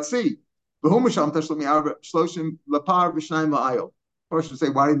 8. Let's see. Who Mishalman Tashlumei Shloshim Lapar V'Shnayim La'ayil. First, we say,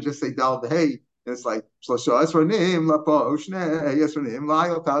 why didn't you just say Dal V'Hei? It's like Shlosha Esronim Lapa Oshnei Esronim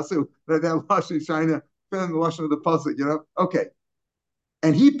La'ayil Tasu. That Lashon is trying to fill in the Lashon of the puzzle, Okay.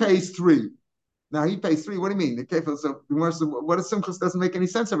 And he pays 3. Now he pays 3. What do you mean? The kefil. So what is simchus? Doesn't make any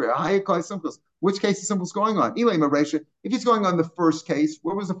sense over here. Hayakai simchus. Which case is simchus going on? If he's going on the first case,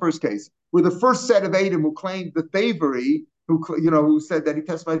 what was the first case? Where the first set of Edom who claimed the thievery, who said that he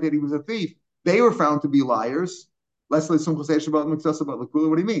testified that he was a thief, they were found to be liars. Leslie simchus about mitzvah about lakula.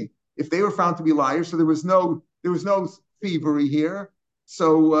 What do you mean? If they were found to be liars, so there was no thievery here.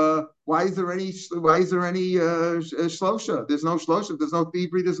 So why is there any shlosha? There's no shlosha. There's no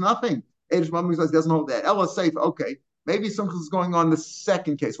thievery. There's nothing. Doesn't hold that. Ella safe. Okay, maybe something is going on in the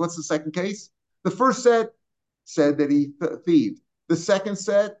second case. What's the second case? The first set said that he thieved. The second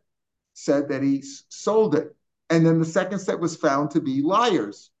set said that he sold it, and then the second set was found to be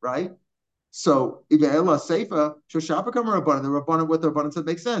liars. Right? So Ella Seifa Shoshapa Kam Rabbanan. The Rabbanan, what the Rabbanan said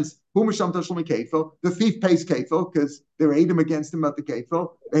makes sense. Who Misham Tashlumi Kefil? The thief pays kefil because they're aiding against him at the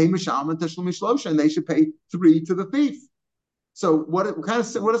kefil. They Misham and Tashlumi Shlosha, and they should pay 3 to the thief. So what a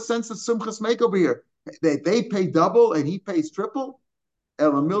sense of simchas make over here? They pay double and he pays triple.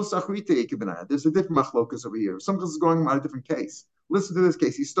 There's a different machlokas over here. Simchas is going on a different case. Listen to this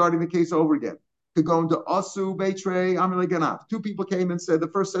case. He's starting the case over again. To go into Asu Beitrei Amr Ganaf. 2 people came and said, the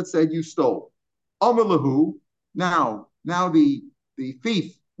first set said you stole. Amr Lahu. Now the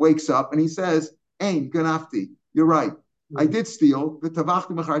thief wakes up and he says, Ein Ganafti. You're right. I did steal. The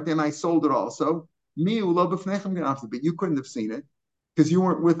Tavachti Macharti, and I sold it also. But you couldn't have seen it because you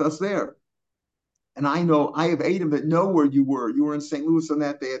weren't with us there. And I have Edom that know where you were. You were in St. Louis on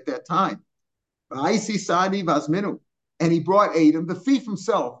that day at that time. I see Sadi Vasminu, and he brought Adam. The thief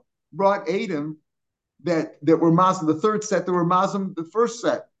himself brought Adam that were Muslim. The third set, they were Muslim. The first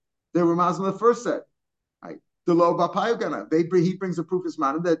set, they were Muslim. The first set. Right. The low bapayogana. He brings a proof as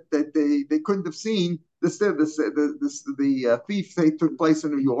man that they couldn't have seen the thief they took place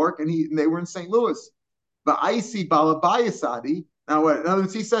in New York, and they were in St. Louis. But I see Balabayasadi. Now, in other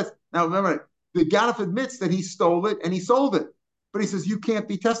words, he says, now remember, the Ganef admits that he stole it and he sold it. But he says, you can't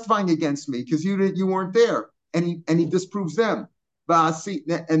be testifying against me because you weren't there. And he disproves them.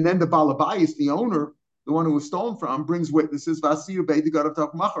 And then the Balabayas, the owner, the one who was stolen from, brings witnesses, Vasiru Bey, the God of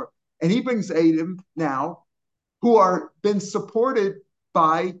Tachmacher. And he brings Adam now, who are been supported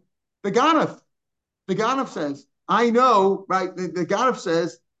by the Ganef. The Ganef says, I know, right? The Ganef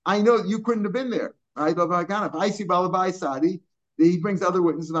says, I know you couldn't have been there. Right? I see Balabai Sadi. He brings other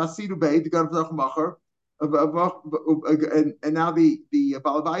witnesses, Vasiru Bey, the God of Tachmacher. And now the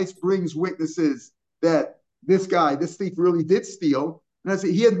Balabais brings witnesses that this thief really did steal. And I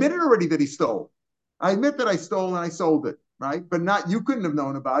say, he admitted already that he stole. I admit that I stole and I sold it, right? But not, you couldn't have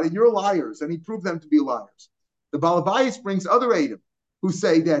known about it. You're liars. And he proved them to be liars. The Balabais brings other Adam who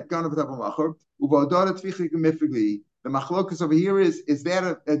say that the machlokas over here is that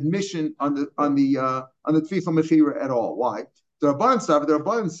an admission on the tficha mechira at all? Why? The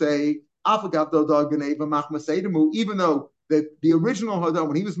Rabbanan say, even though the original Hodah,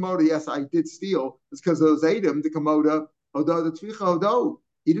 when he was Moda, yes, I did steal, it's because of those Adam, the Kamoda, Hodah, the Tficha Hodah.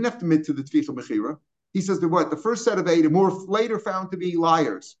 He didn't have to admit to the Tficha Mechira. He says that the first set of Adam were later found to be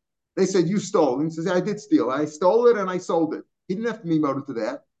liars. They said, you stole. And he says, I did steal. I stole it and I sold it. He didn't have to be Moda to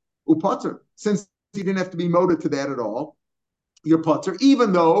that. Upater, since he didn't have to be Moda to that at all, you're Pater,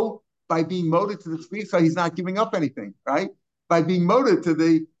 even though by being Moda to the Tficha, he's not giving up anything, right? By being Moda to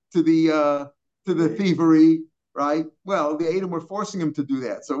the thievery, right? Well, the Adam were forcing him to do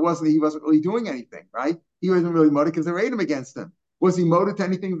that, so he wasn't really doing anything, right? He wasn't really moted because they were Adam against him. Was he moted to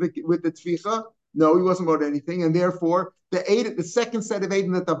anything with the tficha? No, he wasn't moted to anything, and therefore the second set of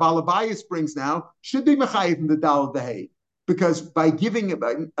Adam that the Balabayas brings now should be mechayiv in the dal of the hay, because by giving it,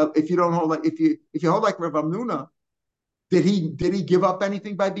 if you don't hold like if you hold like Rav Amnuna, did he give up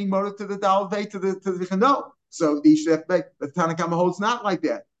anything by being moted to the dal of the hay to the no? So the Tanakama holds not like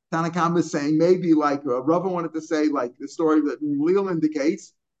that. Tanakama is saying maybe like Rava wanted to say like the story that Leal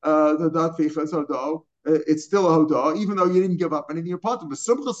indicates the dat fichas hodo. It's still a hodo, even though you didn't give up anything. You're part of a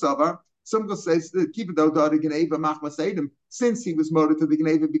Simcha Savar. Simcha says keep it hodo to Geneva Machmas Adam, since he was moted to the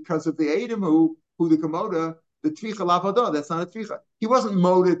Geneva because of the Adam who the Komoda the tficha lav hodo. That's not a tficha. He wasn't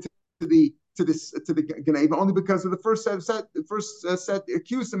moted to the Geneva only because of the first set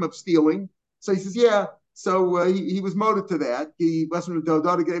accused him of stealing. So he says yeah. So he was moted to that. He wasn't a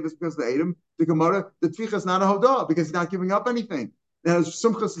hodah to give us because of the Adam. The Gemara, the tficha is not a hodah because he's not giving up anything. Now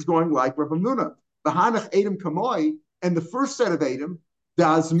Simchas is going like Rav Amnuna. B'hanach Adam kamoi, and the first set of Adam, the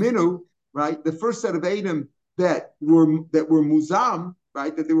Azminu, right? The first set of Adam that were muzam,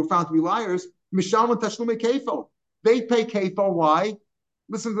 right? That they were found to be liars. Misham and Tashlume Kefo. They pay Kefo. Why?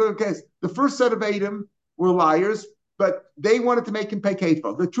 Listen to the case. The first set of Adam were liars, but they wanted to make him pay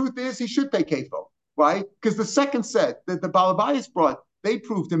Kefo. The truth is, he should pay Kefo. Why? Because the second set that the Balabayas brought, they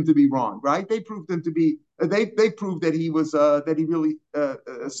proved him to be wrong, right? They proved him to be, they proved that he was, that he really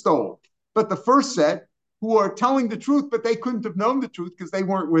stole. But the first set, who are telling the truth, but they couldn't have known the truth because they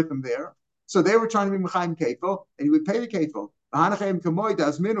weren't with him there. So they were trying to be Mechaim Kefil, and he would pay the Kefil. In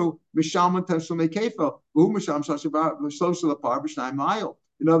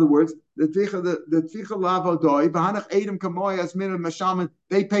other words, the Tficha Lavodoi, Bahanach Edom Kamoy Azminu Meshaman,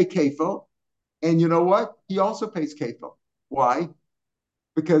 they pay Kefil. And you know what? He also pays kefil. Why?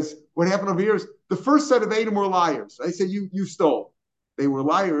 Because what happened over here is the first set of Adam were liars. I say you stole. They were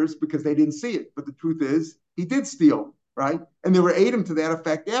liars because they didn't see it. But the truth is, he did steal, right? And there were Adam to that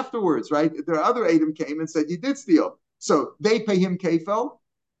effect afterwards, right? The other Adam came and said, you did steal. So they pay him kefil,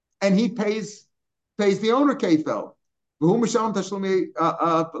 and he pays the owner kefil. And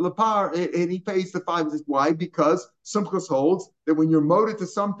he pays the 5. Why? Because Simchas holds that when you're moted to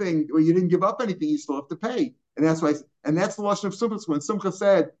something where you didn't give up anything, you still have to pay. And that's why, and that's the lashon of Simchas. When Simchas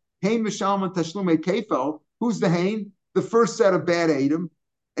said, Hain Mishalman Tashlume Kefel, who's the Hain? The first set of bad Adam,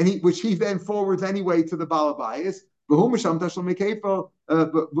 and which he then forwards anyway to the Balabayas.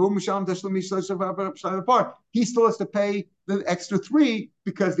 He still has to pay the extra 3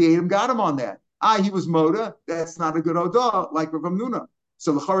 because the Adam got him on that. He was Moda. That's not a good Odah, like Rav Amnuna.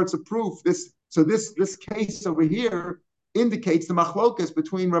 So the Charetz of proof. This case over here indicates the machlokas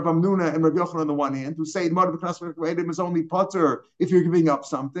between Rav Amnuna and Rav Yochanan on the one hand, who say Moda b'knas is only potter if you're giving up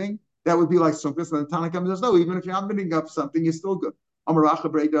something. That would be like Sukkos. And the Tanakhama says no. Even if you're not giving up something, you're still good.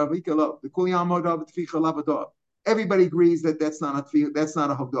 Everybody agrees that that's not a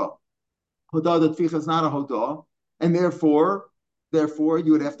hodah. Hodah that tficha is not a hodah, and therefore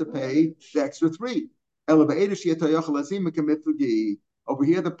you would have to pay the extra 3. Over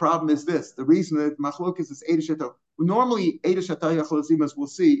here, the problem is this: the reason that machlokes is eidish. Normally, eidish as we'll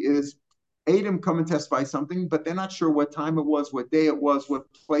see, is Adam come and testify something, but they're not sure what time it was, what day it was,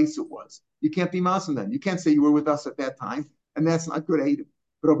 what place it was. You can't be masim them. You can't say you were with us at that time, and that's not good Adam.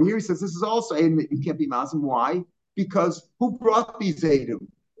 But over here he says this is also Adam that you can't be masim. Why? Because who brought these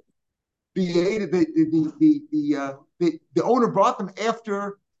Adam? The owner brought them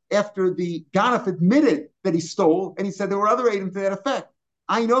after the Ganef admitted that he stole, and he said there were other Adam to that effect.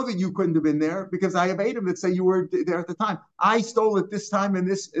 I know that you couldn't have been there because I have Adam that say you were there at the time. I stole at this time and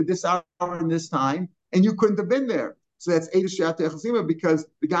this hour and this time, and you couldn't have been there. So that's Eidish Yatechazima because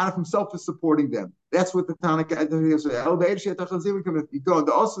the Ganef himself is supporting them. That's what the Tanakh is. You go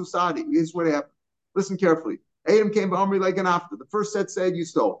into Osu Sadi. Here's what happened. Listen carefully. Adam came to Omri like Ganafta. The first set said you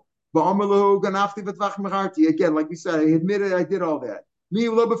stole. Again, like we said, I admitted I did all that. Me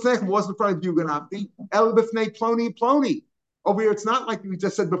wasn't in front of you, Ganafti. El b'fnei ploni. Over here, it's not like we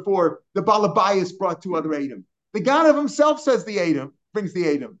just said before, the Balabayas brought 2 other Adam. The Ganef himself says the Adam, brings the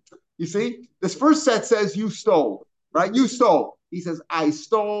Adam. You see? This first set says you stole, right? You stole. He says, I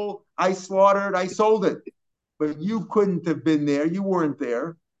stole, I slaughtered, I sold it. But you couldn't have been there. You weren't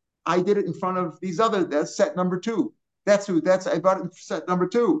there. I did it in front of these other, that's set number 2. I brought it in set number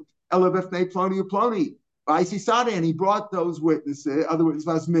 2. Elabifne ploni. I see Sada, and he brought those witnesses, other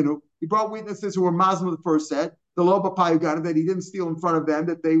witnesses, he brought witnesses who were Muslim of the first set, the Loba Payugana, that he didn't steal in front of them,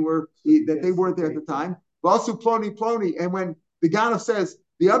 that they weren't there at the time. But also ploni. And when the Ganef says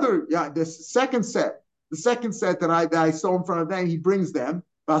the second set that I saw in front of them, he brings them,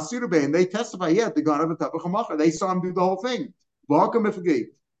 and they testify, the Ganef and they saw him do the whole thing.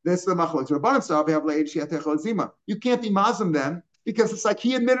 That's the machlokes. You can't be mazim them because it's like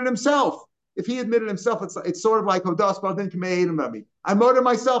he admitted himself. If he admitted himself, it's sort of like Hodas Badin Kamei Adam Rami. I murdered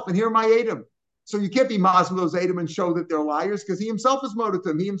myself, and here are my Adam. So you can't be mazim those Adam and show that they're liars because he himself is motive to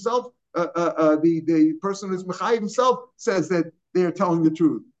them. He himself, the person who's Mechayiv himself says that they are telling the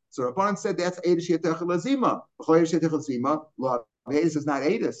truth. So Rabbanan said that's Eidish Yetech Lazima. Eidish Yetech Lazima. Eidish is not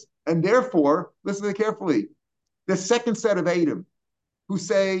Eidish, and therefore listen to it carefully. The second set of Adam who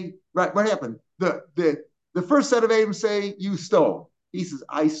say, right, what happened? The first set of Adam say, you stole. He says,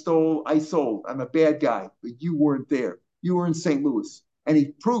 I stole, I sold. I'm a bad guy, but you weren't there. You were in St. Louis. And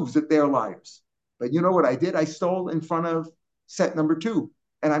he proves that they're liars. But you know what I did? I stole in front of set number 2.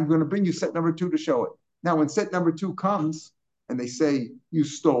 And I'm going to bring you set number 2 to show it. Now, when set number 2 comes and they say you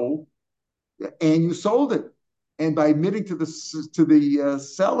stole and you sold it, and by admitting to the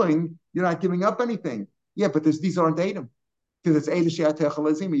selling, you're not giving up anything. Yeah, but these aren't Adam. Because it's Eidish Yatech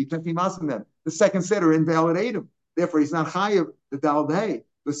Lazima. You can't be massing them. The second set are invalid Adam. Therefore, he's not chayav the Daldei.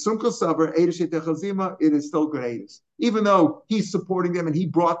 The Sumkos Savar, Eidish Yatech Lazima, it is still good Eidish. Even though he's supporting them and he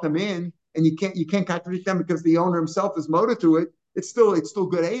brought them in, and you can't contradict them because the owner himself is motive to it, it's still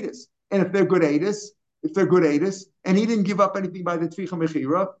good Eidish. And if they're good Eidish, and he didn't give up anything by the Tficha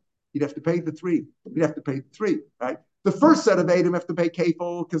Mechira, you'd have to pay the 3. You'd have to pay the 3, right? The first set of Adam have to pay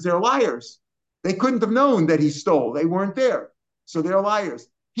kefil because they're liars. They couldn't have known that he stole. They weren't there. So they're liars.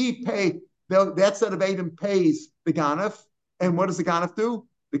 That set of Adam pays the Ganef. And what does the Ganef do?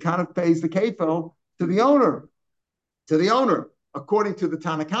 The Ganef pays the kefil to the owner. According to the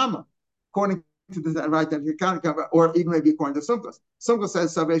Tanakama. According to the Tanakama, or even maybe according to Sumkos. Sumkos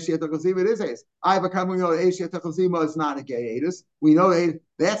says, it is Eis. I have a comment, is not a gay Eis. We know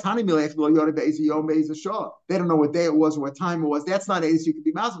that's Hanimilech, they don't know what day it was or what time it was. That's not Eis you could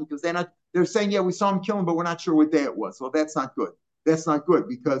be Muslim because they're saying, yeah, we saw him kill him, but we're not sure what day it was. Well, that's not good. That's not good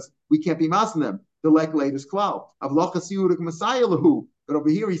because we can't be Muslim them. The latest cloud. But over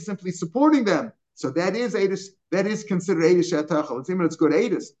here, he's simply supporting them. So that is Eidish, that is considered Eidish Yatech. It's good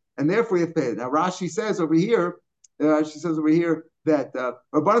Eidish. And therefore you have to pay it. Now Rashi says over here that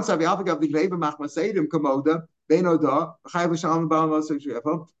Rabbanan Savi Alpagav the Greva Machmas Eidim Kamoda, Beinoda, Chayv Shalom Baal Nosek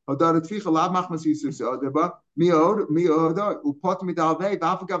Hodar Tficha Lav Machmas Yisuf Odeba, Mioda, Upot Midalve,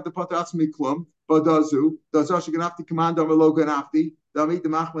 Alpagav the Potas Miklum, Bodazu, Dazash Ganafti Commando Meloganafti, Damit the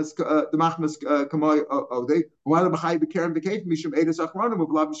Machmas Kamoy Ode, while the Bachai Bekarim Bekaf Mishum Eidas Achronim of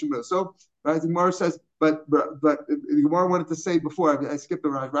Lav Mishum. So right, the Gemara says, but the Gemara wanted to say before, I skipped the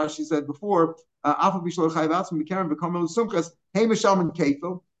Rashi said before, Alpha Bishlo Chayv Atzim Bekarim Bekamel Sumkas, Hey Misham and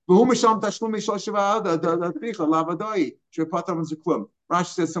Kefil, Who Misham Tashlum Mishal Shiva the Tficha Lavadoi, Shepatam and Zaklum.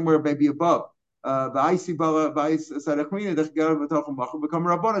 Rashi says somewhere maybe above. V'aisi bala v'ais sarachmina dechgarav v'tochum machu become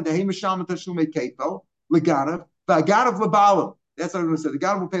rabbana. The Hey Misham and Tashlum Kefil Leganav v'Aganav lebalim. That's what I'm going to say. The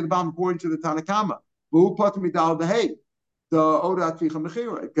God will pay the bottom according to the Tanakama. Who put me down the hay? The Oda Atvicha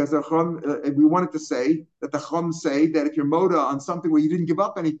Mechira. Because we wanted to say that the Chum say that if you're Moda on something where you didn't give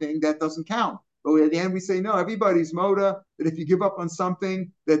up anything, that doesn't count. But at the end, we say, no, everybody's Moda, that if you give up on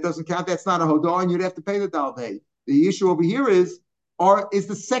something that doesn't count, that's not a Hodor, and you'd have to pay the Dalvei. The issue over here is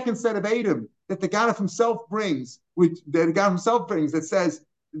the second set of Adam that the God himself brings, which the God himself brings that says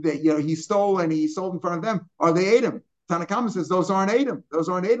that he stole and he sold in front of them. Are they Adam? Tanakama says those aren't Adam. Those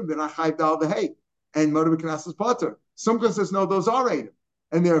aren't Adam. They're not Chayv Dal V'Hei. And Moda B'Knas is Potter. Sumka says no, those are Adam.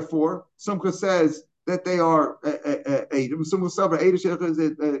 And therefore, Sumka says that they are Adam. Sumka says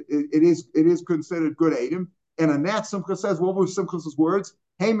it is considered good Adam. And on that, Sumka says, what were Sumka's words?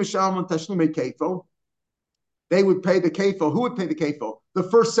 Hey, Mishalman Tashlume Kefo. They would pay the kefil. Who would pay the kefil? The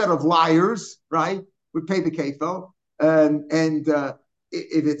first set of liars, right, would pay the kefil. And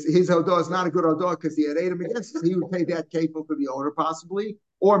if it's his hodah is not a good hodah because he had ate him against him, he would pay that kefil to the owner possibly,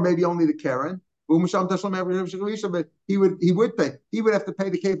 or maybe only the Karen. But he would pay. He would have to pay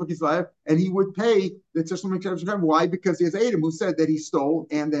the kefil his liar, and he would pay the tishlim. Why? Because he has Adam who said that he stole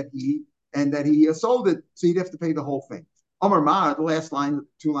and that he sold it, so he'd have to pay the whole thing. Omar Ma, the last line,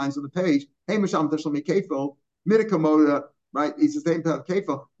 2 lines on the page. Hey, Misham tishlim kefil. Midikamoda, right? He's the same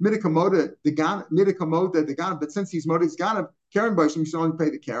kefil. Midikamoda, the Ganav, but since he's Moda's Ganav, Karen Boshim, you should only pay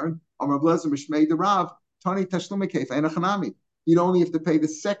the Karen. Amar Blazer Mishmei the Rav, Tani Tashlume Kefil, and a Chanami. You'd only have to pay the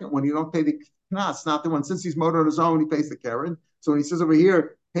second one. You don't pay the Knas, not the one. Since he's Moda on his own, he pays the Karen. So when he says over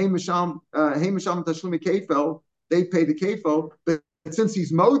here, Hey Misham Tashlume Kefil, they pay the Kefil, but since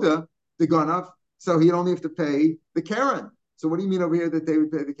he's Moda, the Ganav, so he'd only have to pay the Karen. So what do you mean over here that they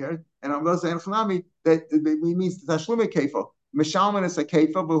would pay the Karen? And I'm going to say Chanami that it means Tashlume Kefil. Mishalman is a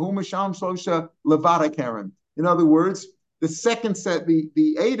Kefil, but who Misham Shlosha Levada Karen. In other words, the second set,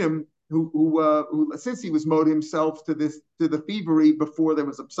 the Adam who since he was Moda himself to the thievery before there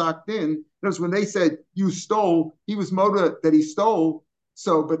was a psak din. Notice when they said you stole, he was Moda that he stole.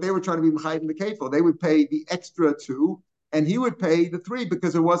 So, but they were trying to be Mechayim the Kefil. They would pay the extra 2. And he would pay the 3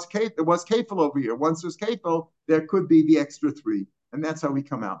 because there was kefil over here. Once there's kefil, there could be the extra 3, and that's how we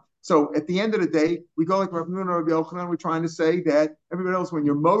come out. So at the end of the day, we go like Rav Nun or Rabbi Yochanan. We're trying to say that everybody else, when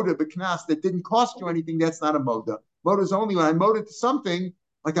you're moda b'knas that didn't cost you anything, that's not a moda. Moda is only when I moda to something,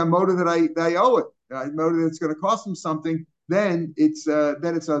 like I moda that I owe it. I moda that it's going to cost them something. Then it's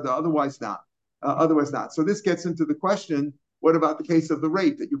otherwise not. Otherwise not. So this gets into the question: what about the case of the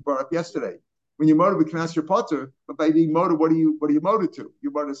rape that you brought up yesterday? When you motor, we can ask your potter, but by being motor, what are you motor to?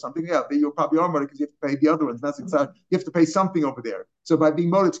 You motor something, yeah. You probably are motor because you have to pay the other ones. That's exactly, you have to pay something over there. So by being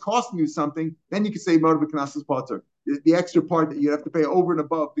motor, it's costing you something. Then you can say motor b'knas is potter. The extra part that you have to pay over and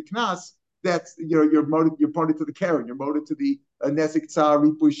above the knas, that's you're motor to the Karen, you're motor to the nezik tzar,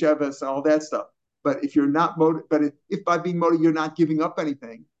 ripuy sheves, and all that stuff. But if you're not motor, if by being motor you're not giving up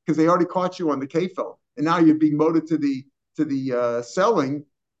anything because they already caught you on the kefil, and now you're being motor to the selling.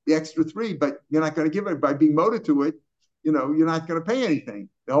 The extra 3, but you're not going to give it by being moted to it. You're not going to pay anything.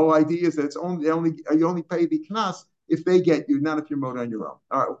 The whole idea is that you only pay the knas if they get you, not if you're moted on your own.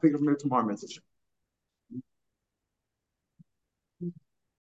 All right, we'll pick up from here tomorrow, message.